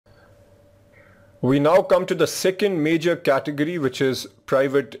We now come to the second major category, which is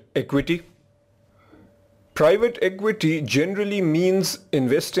private equity. Private equity generally means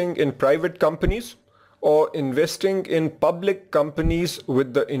investing in private companies or investing in public companies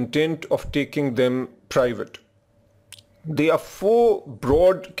with the intent of taking them private. There are four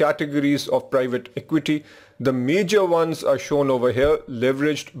broad categories of private equity. The major ones are shown over here: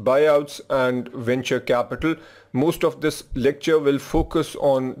 leveraged buyouts and venture capital. Most of this lecture will focus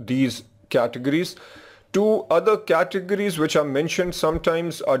on these categories. Two other categories which are mentioned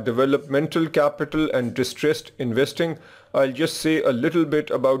sometimes are developmental capital and distressed investing. I'll just say a little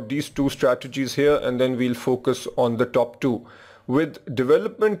bit about these two strategies here, and then we'll focus on the top two. With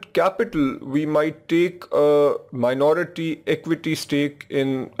development capital, we might take a minority equity stake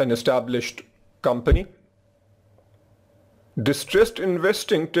in an established company. Distressed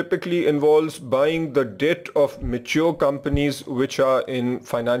investing typically involves buying the debt of mature companies which are in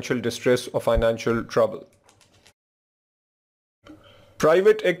financial distress or financial trouble.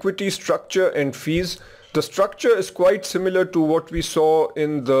 Private equity structure and fees. The structure is quite similar to what we saw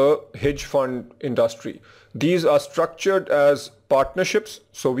in the hedge fund industry. These are structured as partnerships.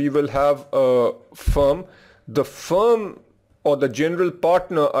 So we will have a firm. The firm or the general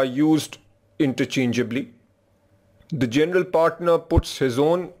partner are used interchangeably. The general partner puts his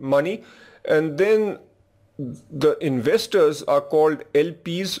own money, and then the investors are called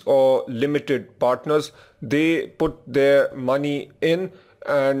LPs or limited partners. They put their money in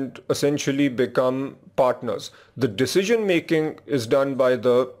and essentially become partners. The decision making is done by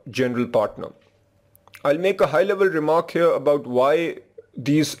the general partner. I'll make a high-level remark here about why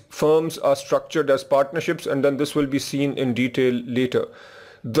these firms are structured as partnerships, and then this will be seen in detail later.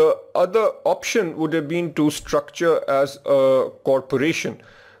 The other option would have been to structure as a corporation.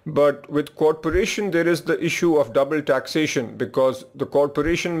 But with corporation, there is the issue of double taxation, because the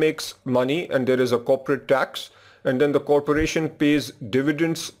corporation makes money and there is a corporate tax, and then the corporation pays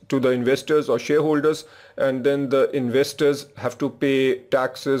dividends to the investors or shareholders, and then the investors have to pay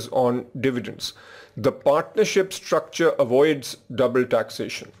taxes on dividends. The partnership structure avoids double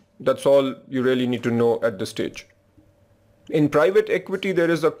taxation. That's all you really need to know at this stage. In private equity, there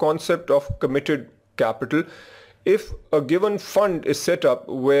is a concept of committed capital. If a given fund is set up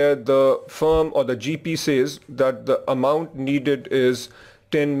where the firm or the GP says that the amount needed is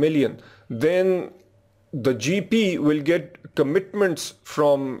 10 million, then the GP will get commitments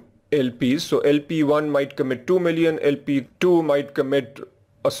from LPs. So LP1 might commit 2 million, LP2 might commit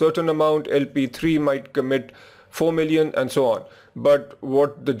a certain amount, LP3 might commit 4 million, and so on. But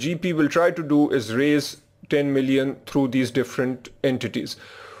what the GP will try to do is raise 10 million through these different entities.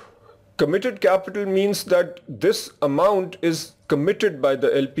 Committed capital means that this amount is committed by the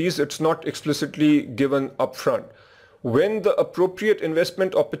LPs. It's not explicitly given upfront. When the appropriate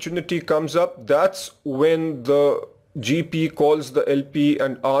investment opportunity comes up, that's when the GP calls the LP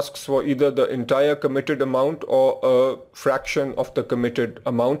and asks for either the entire committed amount or a fraction of the committed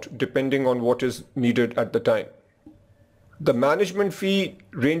amount, depending on what is needed at the time. The management fee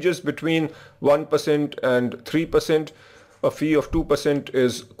ranges between 1% and 3%. A fee of 2%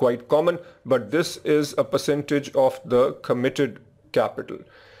 is quite common, but this is a percentage of the committed capital.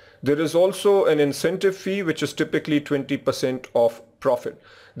 There is also an incentive fee, which is typically 20% of profit.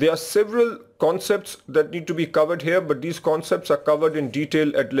 There are several concepts that need to be covered here, but these concepts are covered in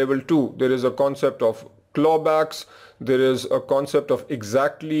detail at level 2. There is a concept of clawbacks. There is a concept of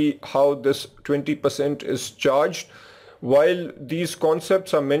exactly how this 20% is charged. While these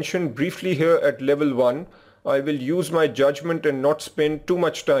concepts are mentioned briefly here at level 1, I will use my judgment and not spend too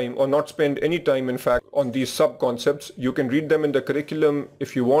much time, or not spend any time in fact, on these sub-concepts. You can read them in the curriculum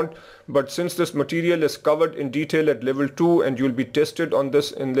if you want, but since this material is covered in detail at level 2 and you'll be tested on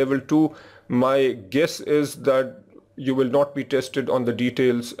this in level 2, my guess is that you will not be tested on the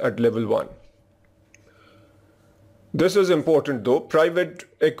details at level 1. This is important though. Private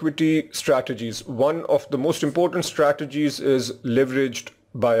equity strategies. One of the most important strategies is leveraged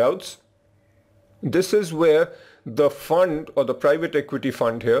buyouts. This is where the fund, or the private equity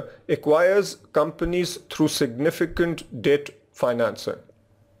fund here, acquires companies through significant debt financing.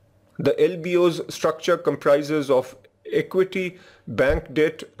 The LBO's structure comprises of equity, bank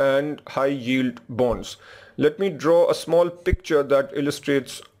debt, and high yield bonds. Let me draw a small picture that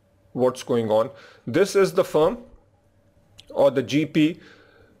illustrates what's going on. This is the firm or the GP.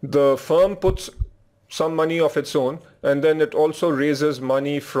 The firm puts some money of its own, and then it also raises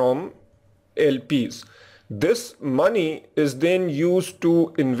money from LPs. This money is then used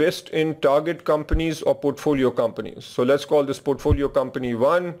to invest in target companies or portfolio companies. So let's call this portfolio company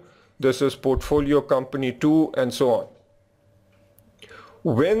 1, this is portfolio company 2, and so on.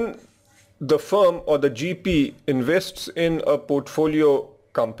 When the firm or the GP invests in a portfolio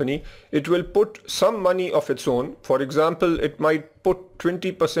company, it will put some money of its own. For example, it might put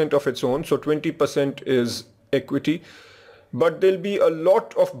 20% of its own, so 20% is equity, but there'll be a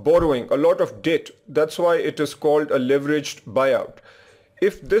lot of borrowing, a lot of debt. That's why it is called a leveraged buyout.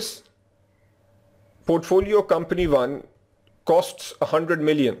 If this portfolio company one costs 100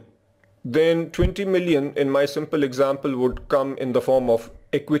 million, then 20 million in my simple example would come in the form of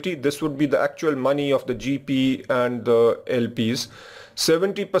equity. This would be the actual money of the GP and the LPs.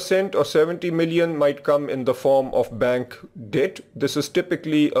 70% or 70 million might come in the form of bank debt. This is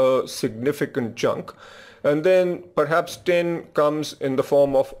typically a significant chunk. And then perhaps 10 comes in the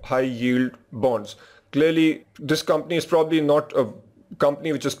form of high yield bonds. Clearly, this company is probably not a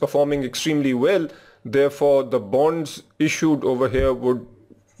company which is performing extremely well. Therefore, the bonds issued over here would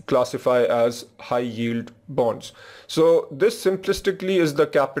classify as high yield bonds. So this simplistically is the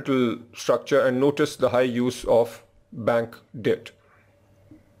capital structure, and notice the high use of bank debt.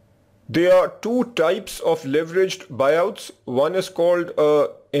 There are two types of leveraged buyouts. One is called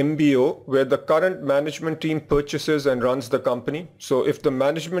a MBO, where the current management team purchases and runs the company. So if the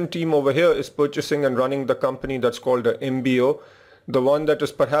management team over here is purchasing and running the company, that's called a MBO. The one that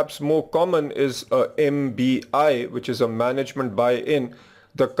is perhaps more common is a MBI, which is a management buy-in.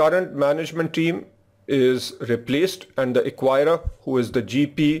 The current management team is replaced and the acquirer, who is the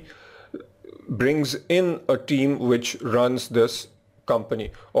GP, brings in a team which runs this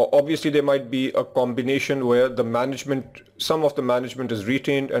company. Or obviously there might be a combination where the management, some of the management is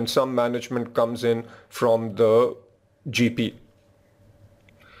retained and some management comes in from the GP.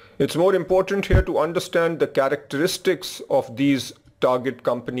 It's more important here to understand the characteristics of these target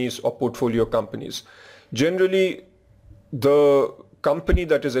companies or portfolio companies. Generally, the company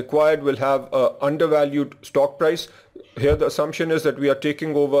that is acquired will have an undervalued stock price. Here the assumption is that we are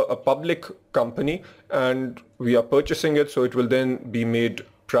taking over a public company and we are purchasing it, so it will then be made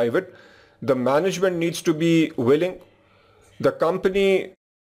private. The management needs to be willing. The company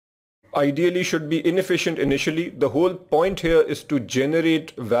ideally should be inefficient initially. The whole point here is to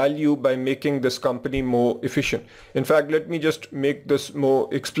generate value by making this company more efficient. In fact, let me just make this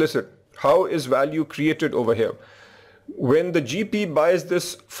more explicit. How is value created over here? When the GP buys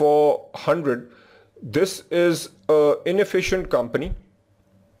this for 100, this is an inefficient company.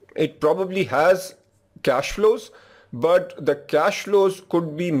 It probably has cash flows, but the cash flows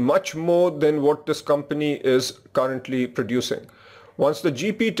could be much more than what this company is currently producing. Once the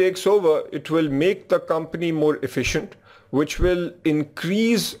GP takes over, it will make the company more efficient, which will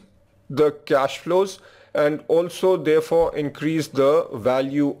increase the cash flows and also therefore increase the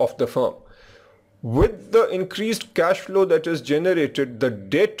value of the firm. With the increased cash flow that is generated, the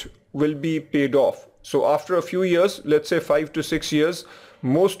debt will be paid off. So after a few years, let's say 5 to 6 years,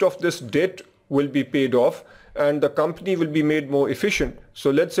 most of this debt will be paid off and the company will be made more efficient. So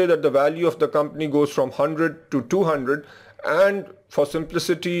let's say that the value of the company goes from 100 to 200, and for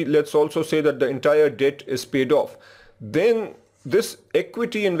simplicity, let's also say that the entire debt is paid off. Then this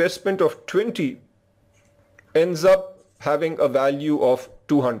equity investment of 20 ends up having a value of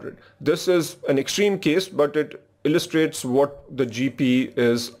 200. This is an extreme case, but it illustrates what the GP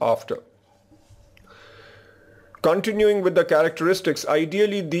is after. Continuing with the characteristics,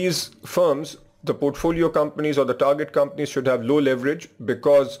 ideally these firms, the portfolio companies or the target companies, should have low leverage,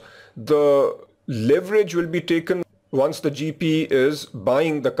 because the leverage will be taken once the GP is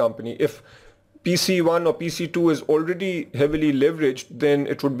buying the company. If PC1 or PC2 is already heavily leveraged, then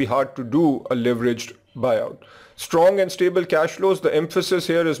it would be hard to do a leveraged buyout. Strong and stable cash flows, the emphasis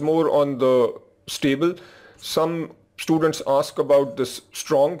here is more on the stable. Some students ask about this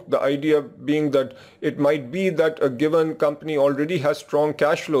strong, the idea being that it might be that a given company already has strong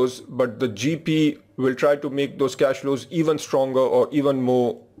cash flows, but the GP will try to make those cash flows even stronger or even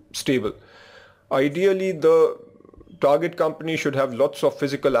more stable. Ideally, the target company should have lots of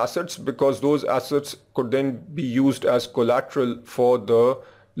physical assets, because those assets could then be used as collateral for the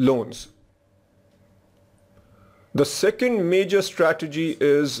loans. The second major strategy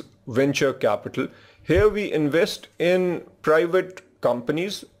is venture capital. Here we invest in private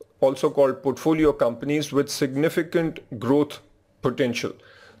companies, also called portfolio companies, with significant growth potential.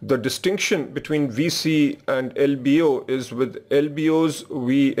 The distinction between VC and LBO is, with LBOs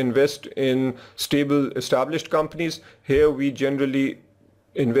we invest in stable established companies. Here we generally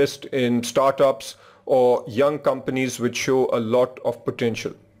invest in startups or young companies which show a lot of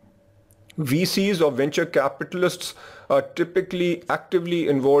potential. VCs or venture capitalists are typically actively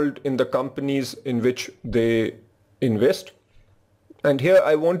involved in the companies in which they invest. And here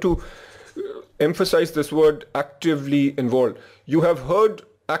I want to emphasize this word actively involved. You have heard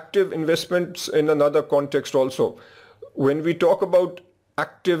active investments in another context also. When we talk about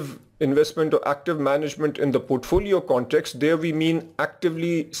active investment or active management in the portfolio context, there we mean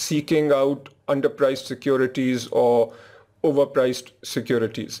actively seeking out underpriced securities or overpriced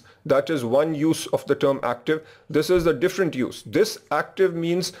securities. That is one use of the term active. This is a different use. This active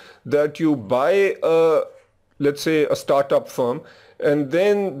means that you buy let's say a startup firm, and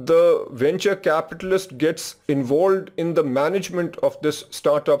then the venture capitalist gets involved in the management of this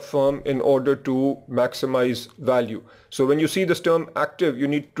startup firm in order to maximize value. So when you see this term active, you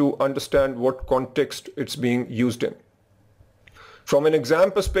need to understand what context it's being used in. From an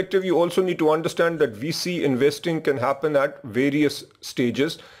exam perspective, you also need to understand that VC investing can happen at various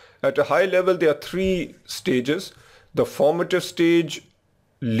stages. At a high level, there are three stages: the formative stage,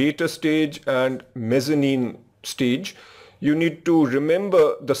 later stage, and mezzanine stage. You need to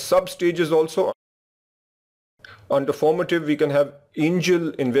remember the sub-stages also. Under formative, we can have angel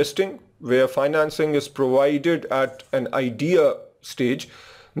investing, where financing is provided at an idea stage.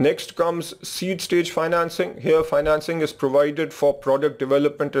 Next comes seed stage financing. Here, financing is provided for product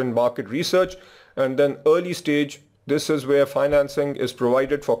development and market research. And then early stage, this is where financing is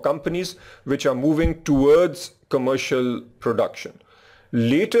provided for companies which are moving towards commercial production.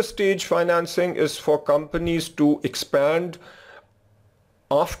 Later stage financing is for companies to expand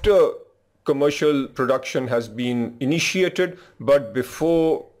after commercial production has been initiated, but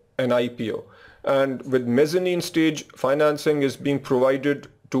before an IPO. And with mezzanine stage, financing is being provided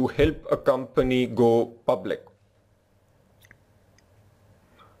to help a company go public.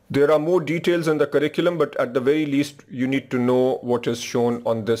 There are more details in the curriculum, but at the very least, you need to know what is shown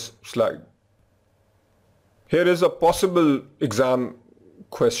on this slide. Here is a possible exam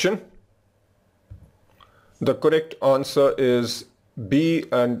question. The correct answer is B,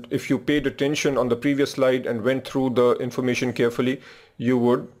 and if you paid attention on the previous slide and went through the information carefully, you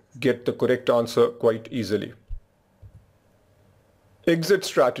would get the correct answer quite easily. Exit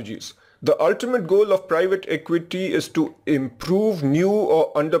strategies. The ultimate goal of private equity is to improve new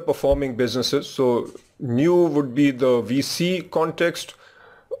or underperforming businesses. So new would be the VC context,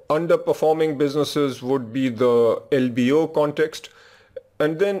 underperforming businesses would be the LBO context,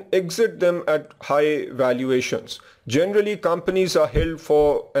 and then exit them at high valuations. Generally, companies are held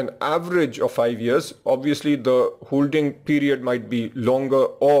for an average of 5 years. Obviously, the holding period might be longer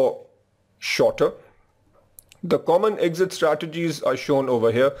or shorter. The common exit strategies are shown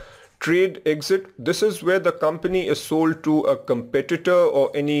over here. Trade exit. This is where the company is sold to a competitor or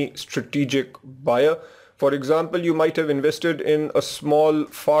any strategic buyer. For example, you might have invested in a small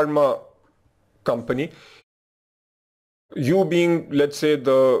pharma company. You being, let's say,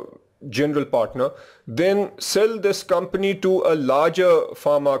 the general partner, then sell this company to a larger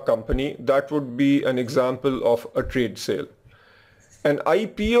pharma company. That would be an example of a trade sale. An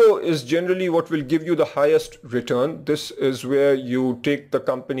IPO is generally what will give you the highest return. This is where you take the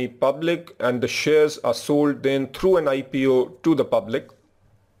company public and the shares are sold then through an IPO to the public.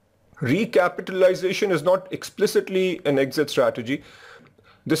 Recapitalization is not explicitly an exit strategy.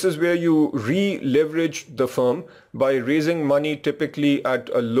 This is where you re-leverage the firm by raising money typically at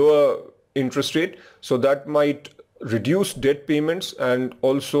a lower interest rate. So that might reduce debt payments, and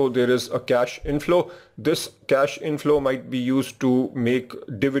also there is a cash inflow. This cash inflow might be used to make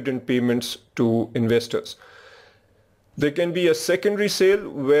dividend payments to investors. There can be a secondary sale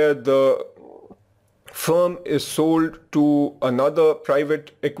where the firm is sold to another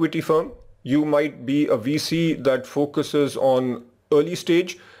private equity firm. You might be a VC that focuses on early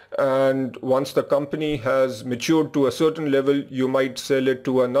stage, and once the company has matured to a certain level, you might sell it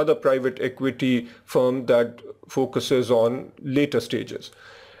to another private equity firm that focuses on later stages.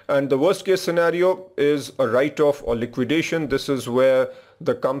 And the worst case scenario is a write-off or liquidation. This is where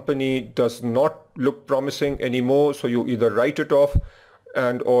the company does not look promising anymore, so you either write it off,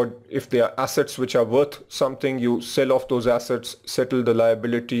 and or if there are assets which are worth something, you sell off those assets, settle the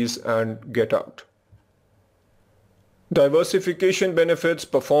liabilities, and get out. Diversification benefits,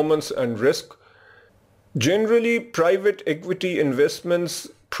 performance and risk. Generally, private equity investments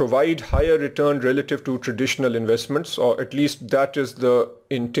provide higher return relative to traditional investments, or at least that is the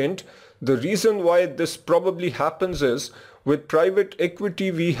intent. The reason why this probably happens is with private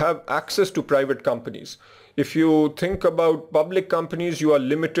equity, we have access to private companies. If you think about public companies, you are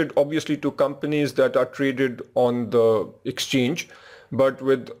limited obviously to companies that are traded on the exchange. But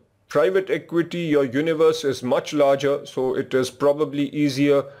with private equity, your universe is much larger, so it is probably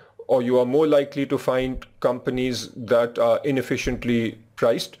easier, or you are more likely to find companies that are inefficiently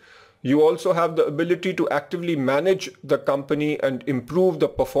priced. You also have the ability to actively manage the company and improve the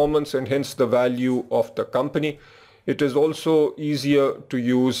performance and hence the value of the company. it is also easier to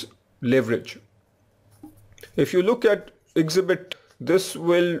use leverage. If you look at exhibit, this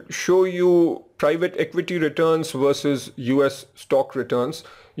will show you private equity returns versus US stock returns.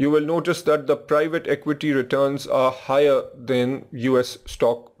 You will notice that the private equity returns are higher than US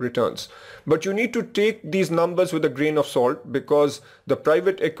stock returns. But you need to take these numbers with a grain of salt, because the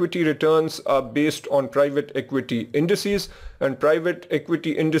private equity returns are based on private equity indices, and private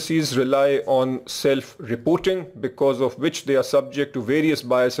equity indices rely on self-reporting, because of which they are subject to various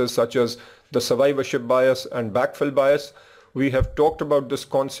biases such as the survivorship bias and backfill bias. We have talked about this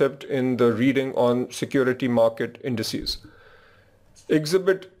concept in the reading on security market indices.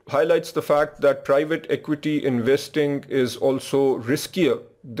 Exhibit highlights the fact that private equity investing is also riskier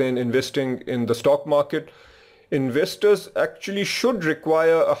than investing in the stock market. Investors actually should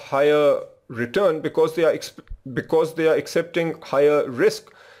require a higher return because they are accepting higher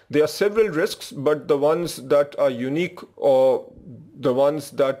risk. There are several risks, but the ones that are unique or the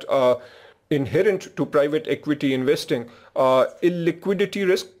ones that are inherent to private equity investing are illiquidity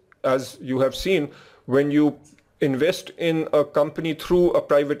risk. As you have seen, when you invest in a company through a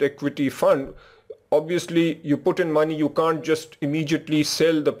private equity fund, obviously you put in money, you can't just immediately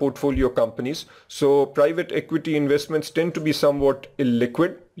sell the portfolio companies. So private equity investments tend to be somewhat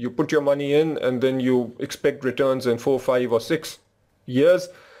illiquid. You put your money in and then you expect returns in 4, 5 or 6 years.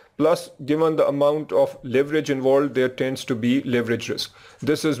 Plus, given the amount of leverage involved, there tends to be leverage risk.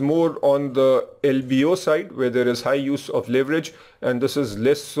 This is more on the LBO side, where there is high use of leverage, and this is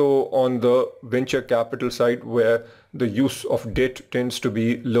less so on the venture capital side, where the use of debt tends to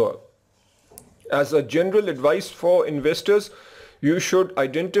be lower. As a general advice for investors, you should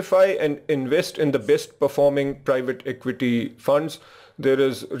identify and invest in the best performing private equity funds. There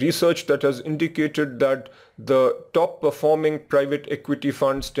is research that has indicated that the top performing private equity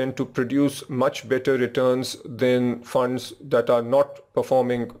funds tend to produce much better returns than funds that are not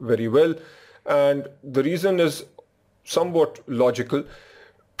performing very well. And the reason is somewhat logical.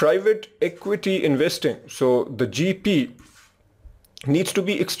 Private equity investing, so the GP needs to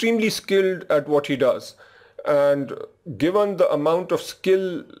be extremely skilled at what he does. And given the amount of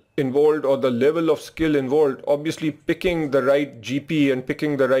skill involved or the level of skill involved, obviously picking the right GP and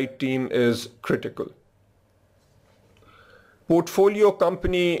picking the right team is critical. Portfolio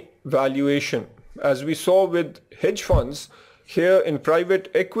company valuation. As we saw with hedge funds, here in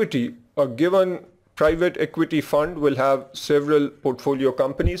private equity, a given private equity fund will have several portfolio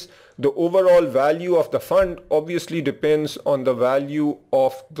companies. The overall value of the fund obviously depends on the value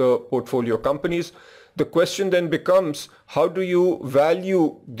of the portfolio companies. The question then becomes, how do you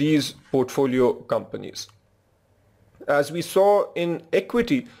value these portfolio companies? As we saw in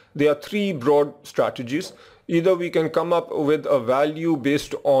equity, there are 3 broad strategies. Either we can come up with a value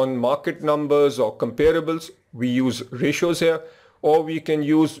based on market numbers or comparables. We use ratios here. Or we can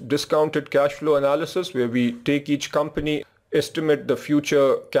use discounted cash flow analysis, where we take each company, estimate the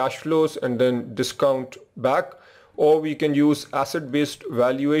future cash flows and then discount back. Or we can use asset-based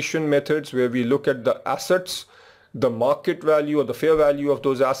valuation methods, where we look at the assets, the market value or the fair value of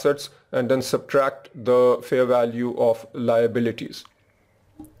those assets, and then subtract the fair value of liabilities.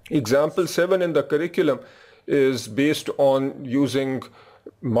 Example 7 in the curriculum is based on using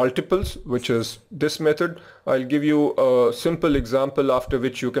multiples, which is this method. I'll give you a simple example, after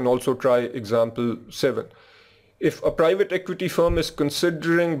which you can also try example 7. If a private equity firm is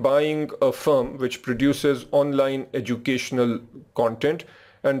considering buying a firm which produces online educational content,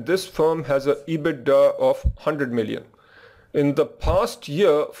 and this firm has an EBITDA of 100 million. In the past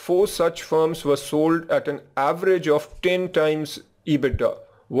year, 4 such firms were sold at an average of 10 times EBITDA.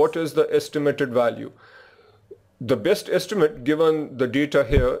 What is the estimated value? The best estimate given the data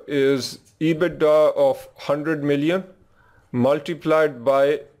here is EBITDA of 100 million multiplied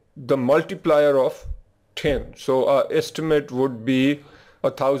by the multiplier of 10. So our estimate would be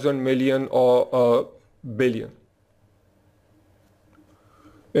 1,000 million or a billion.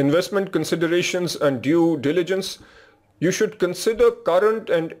 Investment considerations and due diligence. You should consider current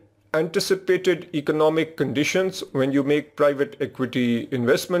and anticipated economic conditions when you make private equity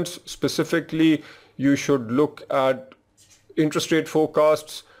investments. Specifically, you should look at interest rate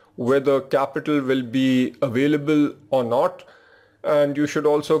forecasts, whether capital will be available or not, and you should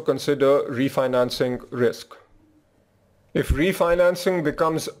also consider refinancing risk. If refinancing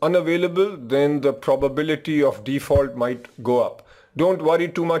becomes unavailable, then the probability of default might go up. Don't worry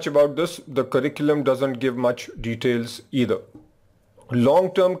too much about this. The curriculum doesn't give much details either.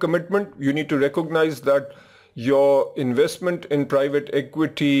 Long-term commitment, you need to recognize that your investment in private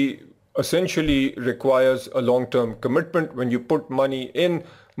equity essentially requires a long-term commitment. When you put money in,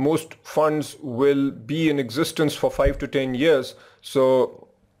 most funds will be in existence for 5 to 10 years. So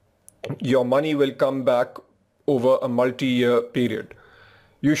your money will come back over a multi-year period.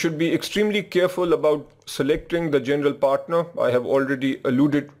 You should be extremely careful about selecting the general partner. I have already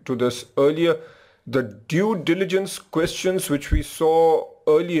alluded to this earlier. The due diligence questions which we saw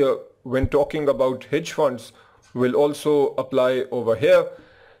earlier when talking about hedge funds will also apply over here.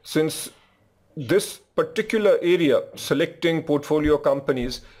 Since this particular area, selecting portfolio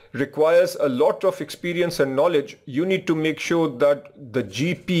companies, requires a lot of experience and knowledge, you need to make sure that the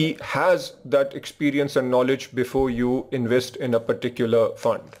GP has that experience and knowledge before you invest in a particular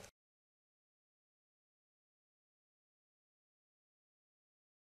fund.